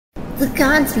The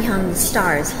gods beyond the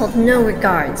stars hold no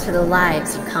regards for the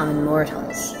lives of common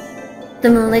mortals. The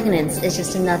malignance is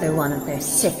just another one of their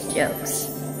sick jokes.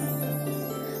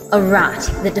 A rot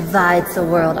that divides the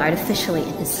world artificially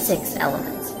into 6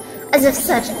 elements, as if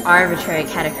such arbitrary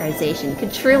categorization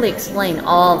could truly explain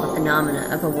all the phenomena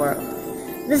of a world.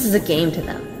 This is a game to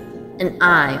them, and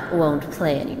I won't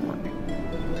play anymore.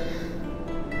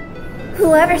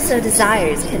 Whoever so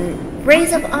desires can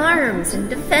raise up arms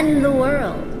and defend the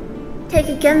world. Take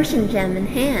a Genshin gem in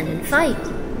hand and fight.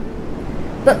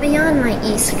 But beyond my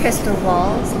East crystal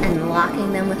walls and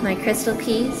locking them with my crystal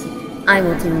keys, I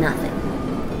will do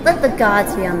nothing. Let the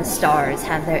gods beyond the stars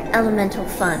have their elemental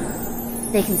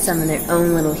fun. They can summon their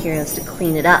own little heroes to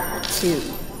clean it up, too.